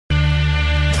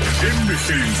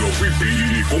Imihlinzo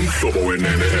kwibhili kumhlobo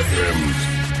wenene FM.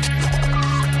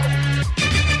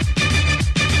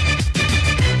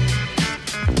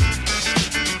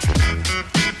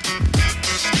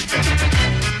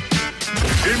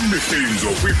 Imihlinzo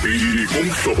kwibhili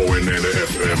kumhlobo wenene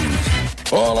FM.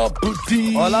 Hola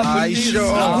puti.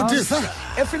 Butisa.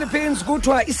 ePhilippines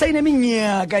kuthiwa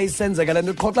isayineminyaka isenzeka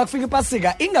lento qhoxa kufika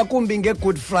iPasika ingakumbi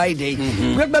ngeGood Friday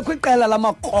kuyekubekho iqela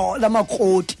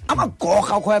lamakroti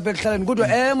amagorha akho yapha ekuhlaleni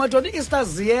kuthiwa madoda Easter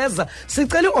ziyeza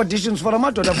sicela iauditions for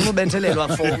amadoda afuna ubethelelwa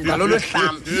for ngalolu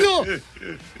hlamba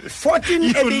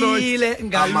 14 ebile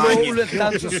ngalolu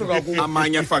hlamba suka ku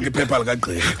Amanye afaka iphepha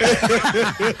likagqirha.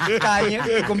 kanye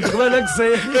kumgqibelo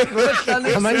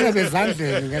ekseni amanye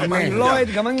bezandleni ngemene Lloyd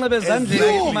ngamanxeba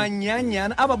ezandleni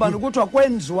manyanyana aba bantu kuthiwa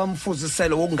kwenziwa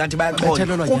umfuziselo wokungathi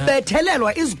bayaqonda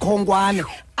kubethelelwa izikhongwane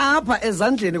apha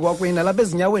ezandleni kwakwena lapha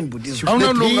ezinyaweni butisi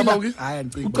Awunalunga bawuki? Hayi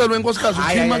ngicela Ucelwe inkosikazi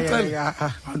ukhima cela.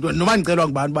 noma ngicela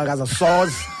ngibani bakaza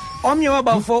soze omnye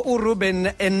wabafo uRuben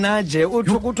Enaje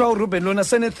uthi kuthiwa uRuben lona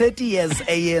sene 30 years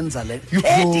eyenza le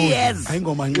 30 years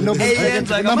ayingoma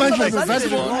eyenza ngamandla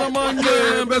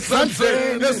Amanxeba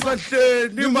esahleni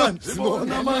esahleni man.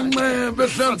 Sibona amanxeba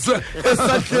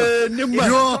esahleni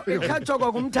man. ikhatshwa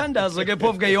kwakumthandazo ke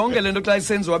phofu ke yonke lento xa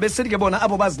isenziwa besithi ke bona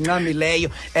abo bazincamileyo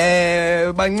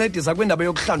bancedisa kwindaba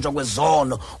yokuhlanjwa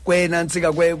kwezono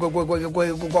kwenantsika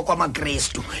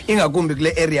kwamaKristu ingakumbi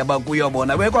kule area bakuyo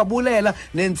bona bekwabulela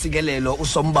nentsikelelo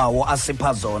usombawo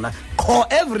asipha zona qho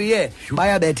every year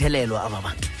bayabethelelwa aba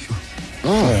bantu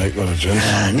Hayi kodwa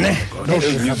James. ne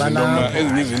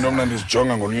Ezinye izinto mna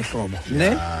ndizijonga ngolunye uhlobo.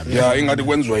 ne Ya ingathi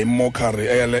kwenziwa imokari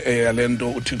eyalento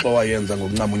uThixo wayenza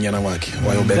ngokuncama unyana wakhe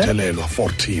wayobethelelwa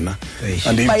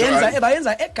 14.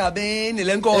 bayenza egabeni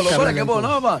lenkolo kodwa ke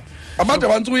bona aba Abade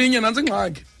bantsuinye nansi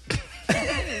ingxaki.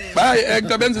 Bayi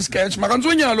benza isketch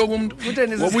makantsunya lo kumuntu.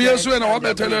 Kutheni Ngoba uYesu wena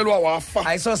wabethelelwa wafa.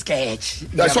 ayiso sketch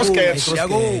Ayiso sketch.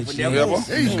 Yabo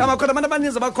kama khona abantu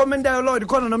abaninzi abakhomentayo Lord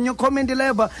khona nomnye comment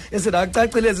leba esithi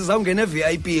acacile ezizawungena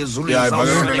eVIP ezulu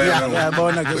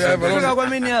yabona ke kuya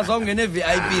kwamini yazo awungena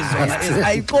eVIP zona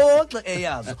ayixoxe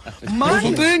eyazo manje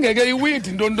Ucinge ke iwit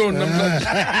ntontoni namhlanje.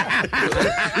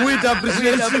 with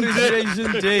appreciation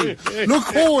day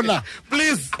lukhula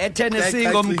please eTennessee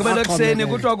ngomgqibelo kuseni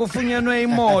kuthiwa kufunyenwe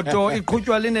imoto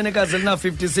iqhutywa linenekazi lina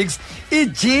 56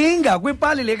 ijinga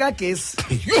kwipali lekagesi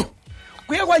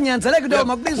kuye kwanyanzeleka into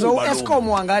makubizwe uEscom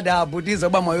wangadapho dize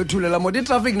uba mayothulela moto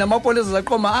itraffic namapolisa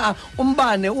zaqoma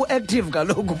umbane uactive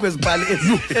kaloku kwezipali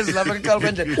ezilapha eqala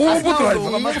kanje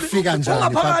ufika njani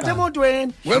ungaphakathi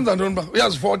emotweni Wenza ntoni ba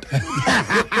uyazifota.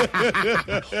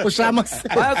 ushama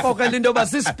bayaqoqela into yoba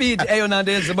si-speed eyona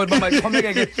nto yenza uba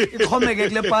ixhomeke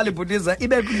kule pali bhutiza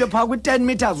ibe into phaa kwi-10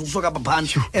 meters ukusuka apha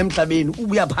phandle emhlabeni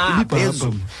ubuya phaa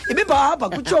phezulu ibibhabha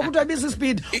kuthiwa kuthiwa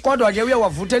ibisi-speed kodwa ke uye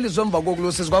wavuthelisa emva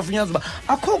kokulosisi kwafunyanza uba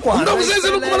akho Umntu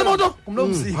umzizile ukuqhuba le moto.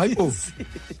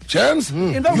 James,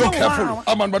 you're careful.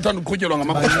 Abantu bathanda ukuqhutyelwa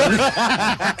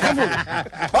ngamapolisa. Careful.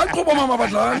 Baqhuba mama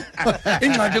badlala.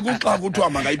 Ingxaki kuxa kuthiwa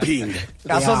makayiphinde.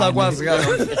 ngasoza kwazi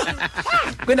kaloku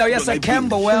kwindawo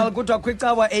yaseCamberwell kuthiwa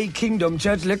kwicawa Kingdom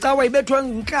Church le cawa ibethwe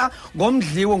nka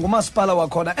ngomdliwo ngumasipala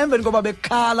wakhona emveni koba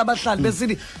bekhala abahlali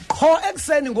besithi qho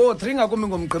ekseni ngo-3 ngakumbi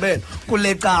ngomgqibelo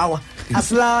kule cawa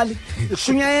asilali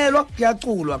shunyayelwa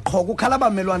kuyaculwa qho kukhala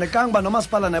abamelwane kangoba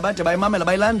nomasipala nabade bayimamela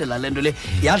bayilandela lento le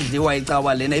yadliwa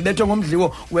icawa lena ibethwe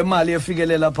ngomdliwo wemali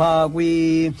efikelela phaa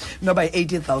noba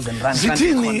yi-80,000 rand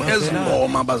Zithini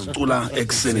ezingoma bazicula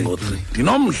ekseni ngo3?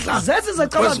 Ndinomdla. zezi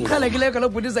zecawa ziqhelekileyo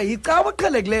kaloku butiza yicawa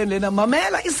eqhelekileyo lena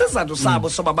mamela isizathu sabo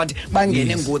soba bathi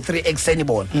bangene ngo-3 ekseni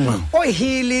bona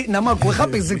oohili namagqwirha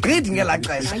bizigqithi ngelaa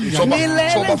xesha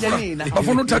nilele nje nina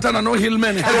Bafuna uthathana no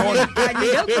Hillman head on.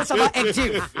 ngexesha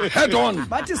ba-active Head on.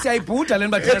 bathi siyayibhuda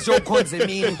leni bathina siyokhonza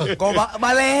emini ngoba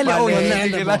balele oohili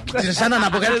ngelaa xesha ndishana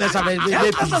nabo ngexesha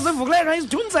xesha sivukileyo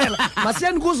ngayizithunzela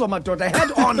masiyeni kuzo madoda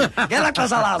head on ngelaa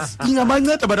xesha lazi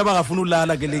ingabanceda abantu abangafuna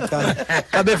ulala ke licala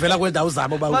xa bevela kwendawo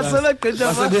zabo basebegqitha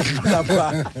basebedlula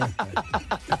phaa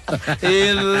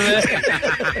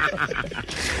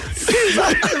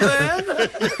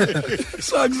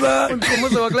Sakza.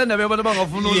 uqhumuzo wakule ndaba yabantu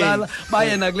abangafuna ulala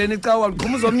baye nakuleni icawa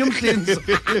uqhumuzo omnye umhlinzo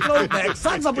throwback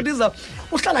sakza butiza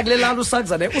uhlala kule lali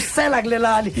usakza ne usela kule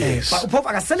lali uphofu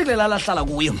akaseli kule lali ahlala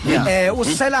kuyo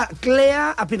usela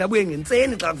clear aphinda abuye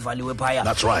ngentseni xa kuvaliwe phaya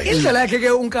That's right. indlela yakhe ke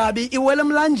unkabi iwele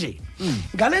emlanjeni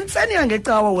ngalentseni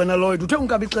yangecawa wena Lloyd uthe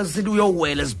unkabi ixesha sithi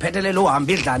uyowela eziphethelele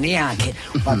uhamba idlani yakhe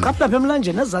baqapha lapha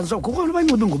emlanjeni ezantsi kukho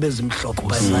bayinxiba ingubo ezimhlophe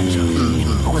bayisanje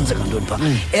okwenzeka ntoni pha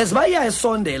ezibayiya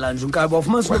esondela nje unkabi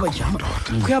wafumana ukuba jama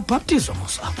kuyabhaptizwa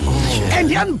mosapho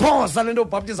and yaniphosa lento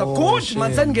bhaptiza good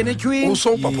man sengene etyhwini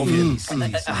usoba profile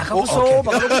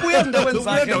usoba kubuye endaweni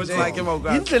zakhe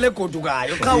indlela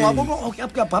egodukayo qha wabo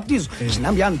kuyabhaptizwa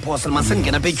nami yaniphosa man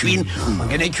sengena apha etyhwini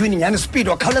wangena etyhwini nyani speed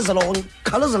wakhalezela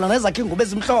nezakhe ingubo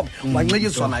ezimhlophe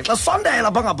wanxityiswa naye xa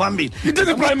sondela pha ngaphambili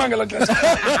ithini iprime ngela xesha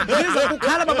liza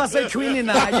kukhala babasetyhwini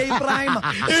naye iprime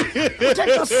uthe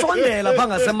xa sondela pha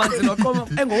ngasemanzini waqoma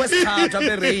engowesithathu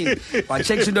apha ereyini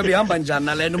watshekisha into ebihamba njani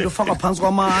nale nto umntu ufakwa phantsi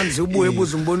kwamanzi ubuye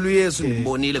ebuza umboni uyesu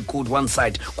ndimbonile good one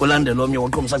side kulandela omnye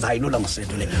waqomsathi hayi lula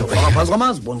mseto le ufakwa phantsi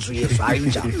kwamanzi bonisa uyesu hayi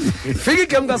njani fika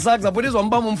igame kasakza abonisa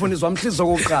wambamba umfundisi wamhlisa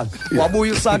okokuqala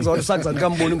wabuya usakza usakza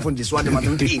ndikamboni umfundisi wathi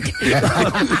mandimphinde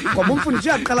ngoba umfundisi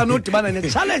uyaqala nodibana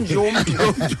ne-challenge yomntu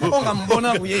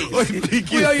ongambona kuyesu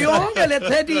kuyo yonke le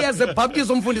 30 years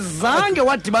ebhaptizo umfundisi zange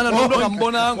wadibana nomntu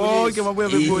ongambonanga onke babuye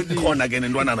beboni khona ke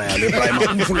nentwanana yale prime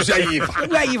umfundisi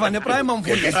uyayiva neprime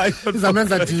umfundisi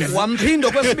izamenza thize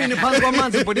wamphinda kwesibini phansi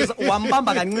kwamanzi ibhodisa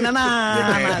wambamba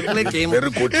kancinanana kule game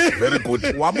very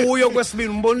good wabuya kwesibini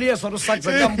umbona uyesu wathi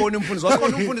usakza kamboni umfundisi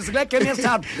wakhona umfundisi kule game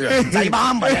yesithathu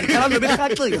ndayibamba yakhala nobe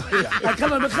irhaxile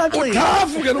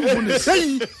uthafu ke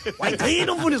nomfundisi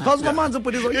wayigcina umfundisi phantsi kwamanzi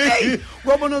ibhodisa hey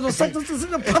kwabona uzosakza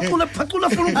phaqula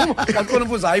funa uphuma waqona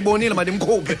umfundisi ayibonile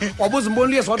mandimkhuphe wabuza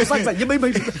umbona uyesu wathi usakza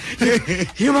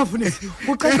yiba mfundisi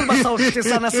uqaqile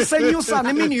basawuhlisana sisenyusana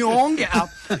imini yonke apha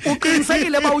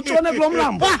uqinisekile ba utshone kulo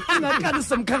mlambo ungaqali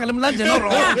semkhangela emlanjeni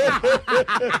orongo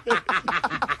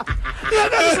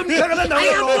semkhangela ndawo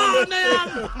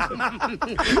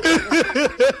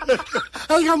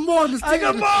ayikamboni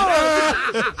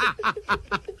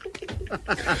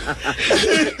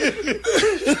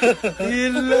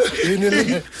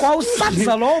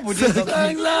kwawusakza lowo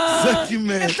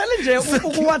ehleli nje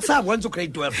ukuwhatsapp wenza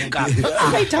ugrade 12 nkabi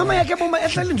ayithama yakhe boma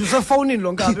ehleli nje usefowunini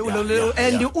lo nkabi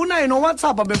and unayo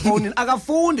no-whatsapp abefowunini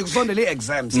akafundi kusondela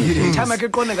ii-exams ithama yakhe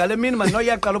iqonde ngale mini mani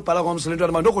noyaqala ubhala ngomsile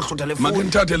ntwana mani ndokuhlutha le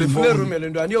makindithathe le fowuni nerumele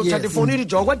ntwana iyokuthatha ifowuni ithi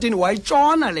joko kwadini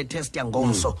wayitshona le test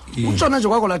yangomso utshona nje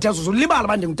kwakho la test uzulibala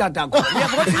uba ndingutatakho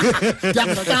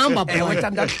ndiyakuhlamba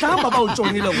ndakuhlamba uba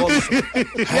utshonile ngomso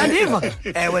yandiva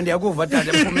ewe ndiyakuva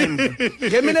tata emphumeni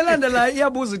ngemini elandelayo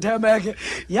iyabuza ithema yakhe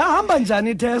yahamba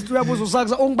njani itest uyabuza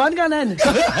usakza ungubani kanene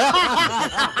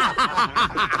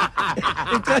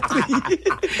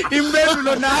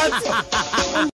impendulo nathi